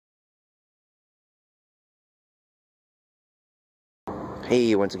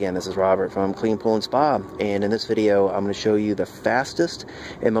Hey, once again, this is Robert from Clean Pool and Spa, and in this video I'm going to show you the fastest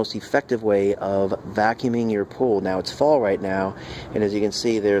and most effective way of vacuuming your pool. Now it's fall right now, and as you can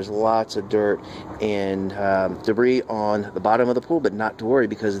see there's lots of dirt and debris on the bottom of the pool, but not to worry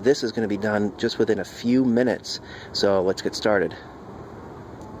because this is going to be done just within a few minutes. So let's get started.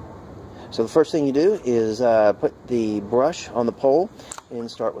 So the first thing you do is put the brush on the pole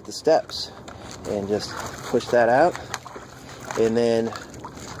and start with the steps and just push that out. And then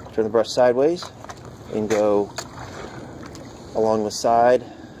turn the brush sideways and go along the side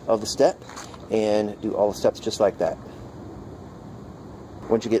of the step and do all the steps just like that.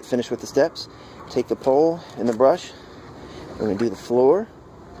 Once you get finished with the steps, take the pole and the brush. We're going to do the floor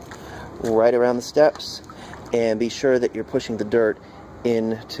right around the steps, and be sure that you're pushing the dirt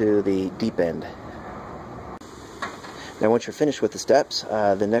into the deep end. Now once you're finished with the steps,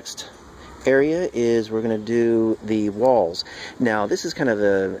 the next area is we're going to do the walls. Now this is kind of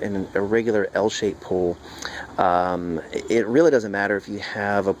a regular L-shaped pool. It really doesn't matter if you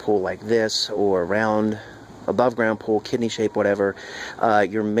have a pool like this or a round above ground pool, kidney shape, whatever.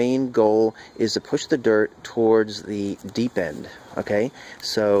 Your main goal is to push the dirt towards the deep end. Okay,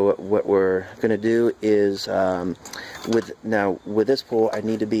 so what we're going to do is with this pool I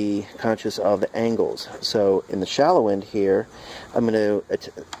need to be conscious of the angles. So in the shallow end here I'm going to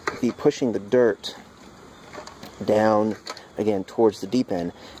be pushing the dirt down again towards the deep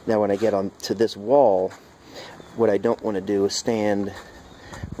end. Now when I get on to this wall, what I don't want to do is stand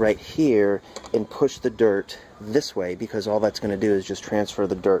right here and push the dirt this way, because all that's going to do is just transfer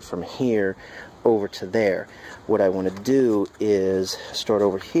the dirt from here over to there. What I want to do is start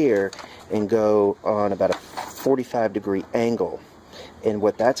over here and go on about a 45-degree angle, and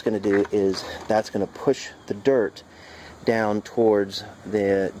what that's going to do is that's going to push the dirt down towards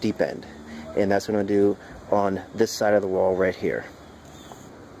the deep end, and that's what I'm going to do on this side of the wall right here.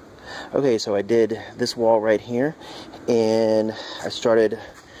 Okay, so I did this wall right here, and I started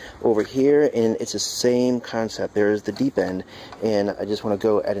over here, and it's the same concept. There's the deep end, and I just want to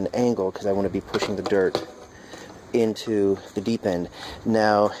go at an angle because I want to be pushing the dirt into the deep end.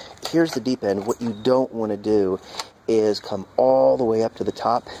 Now here's the deep end. What you don't want to do is come all the way up to the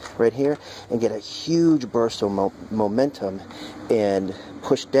top right here and get a huge burst of momentum and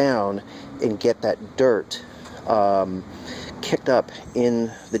push down and get that dirt kicked up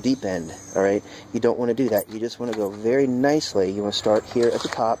in the deep end. Alright, you don't want to do that. You just want to go very nicely. You want to start here at the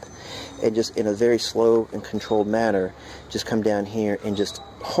top and just in a very slow and controlled manner just come down here and just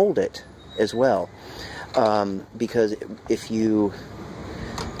hold it as well, because if you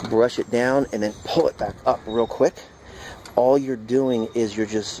brush it down and then pull it back up real quick, all you're doing is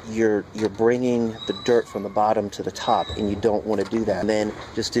you're bringing the dirt from the bottom to the top, and you don't want to do that. And then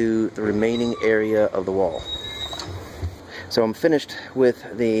just do the remaining area of the wall. So I'm finished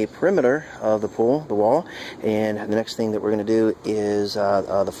with the perimeter of the pool, the wall, and the next thing that we're going to do is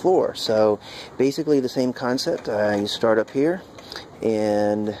the floor. So basically the same concept. You start up here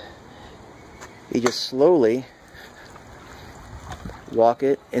and you just slowly walk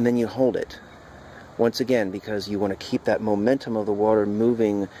it, and then you hold it. Once again, because you want to keep that momentum of the water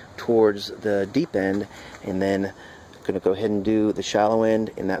moving towards the deep end, and then I'm going to go ahead and do the shallow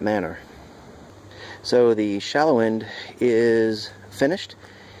end in that manner. So the shallow end is finished,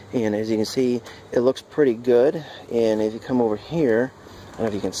 and as you can see it looks pretty good. And if you come over here, I don't know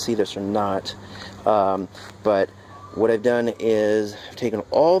if you can see this or not, but what I've done is I've taken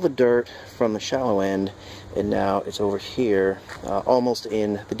all the dirt from the shallow end, and now it's over here almost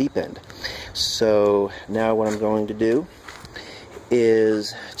in the deep end. So now what I'm going to do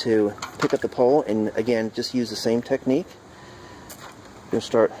is to pick up the pole and again just use the same technique. You'll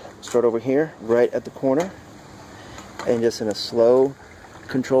start over here right at the corner, and just in a slow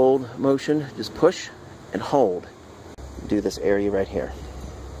controlled motion just push and hold. Do this area right here.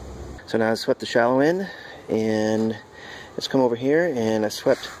 So now I swept the shallow end, and let's come over here and I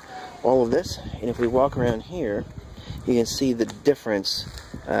swept all of this, and if we walk around here you can see the difference,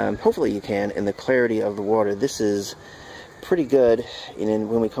 hopefully you can, in the clarity of the water. This is pretty good, and then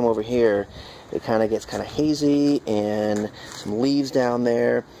when we come over here it kind of gets kind of hazy and some leaves down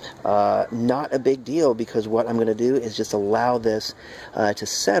there. Not a big deal, because what I'm going to do is just allow this to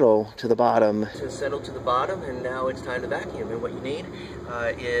settle to the bottom. And now it's time to vacuum, and what you need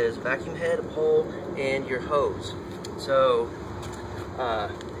is a vacuum head, a pole, and your hose. So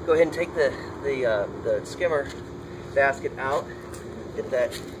go ahead and take the skimmer basket out, get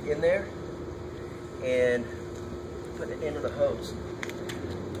that in there, and put it into the hose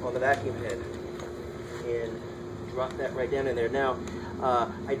on the vacuum head, and drop that right down in there. Now,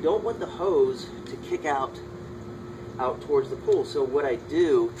 I don't want the hose to kick out out towards the pool. So what I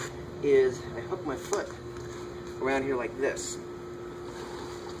do is I hook my foot around here like this,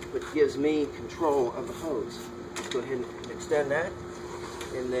 which gives me control of the hose. Go ahead and extend that,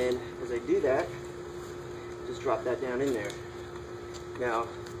 and then as I do that, just drop that down in there. Now,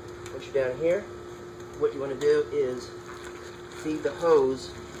 once you're down here, what you want to do is feed the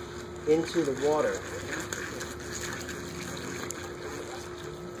hose into the water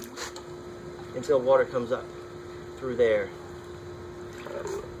until water comes up through there.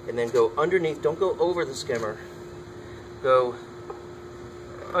 And then go underneath, don't go over the skimmer, go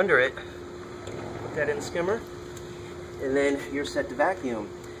under it, put that in the skimmer, and then you're set to vacuum.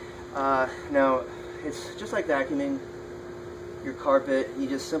 Now, it's just like vacuuming your carpet. You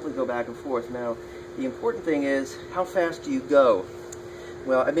just simply go back and forth. Now, the important thing is, how fast do you go?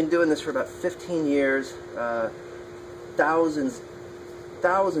 Well, I've been doing this for about 15 years, thousands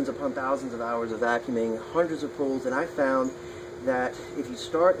upon thousands of hours of vacuuming, hundreds of pools, and I found that if you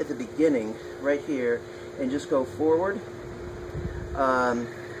start at the beginning, right here, and just go forward,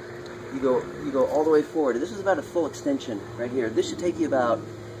 you go all the way forward. This is about a full extension right here. This should take you about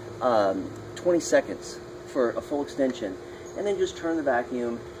 20 seconds for a full extension, and then just turn the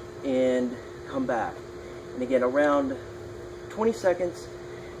vacuum and come back. And again, around 20 seconds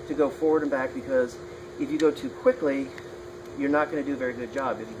to go forward and back, because if you go too quickly, you're not going to do a very good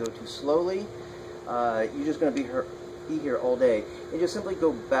job. If you go too slowly, you're just going to be here all day. And just simply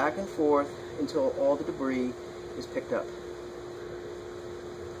go back and forth until all the debris is picked up.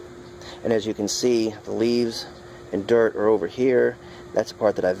 And as you can see, the leaves and dirt are over here. That's the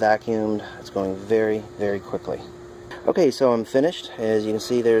part that I vacuumed. It's going very, very quickly. Okay, so I'm finished. As you can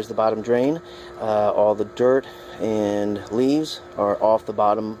see, there's the bottom drain. All the dirt and leaves are off the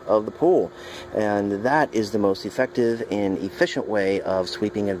bottom of the pool. And that is the most effective and efficient way of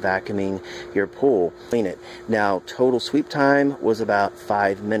sweeping and vacuuming your pool. Clean it. Now, total sweep time was about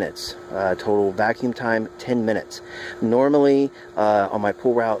 5 minutes. Total vacuum time, 10 minutes. Normally, on my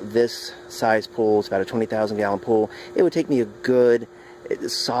pool route, this size pool, it's about a 20,000 gallon pool, it would take me a good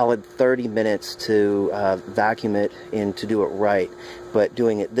solid 30 minutes to vacuum it and to do it right, but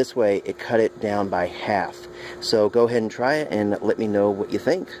doing it this way, it cut it down by half. So go ahead and try it and let me know what you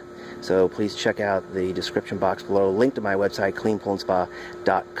think. So please check out the description box below, link to my website,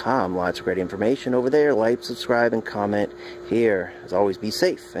 cleanpoolandspa.com. Lots of great information over there. Like, subscribe, and comment here. As always, be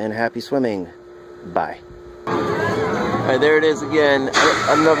safe and happy swimming. Bye. All right, there it is again. I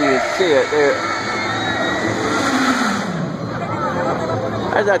don't know if you can see it there.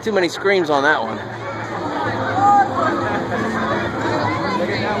 There's not too many screams on that one.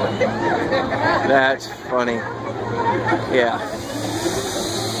 That's funny. Yeah.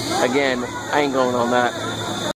 Again, I ain't going on that.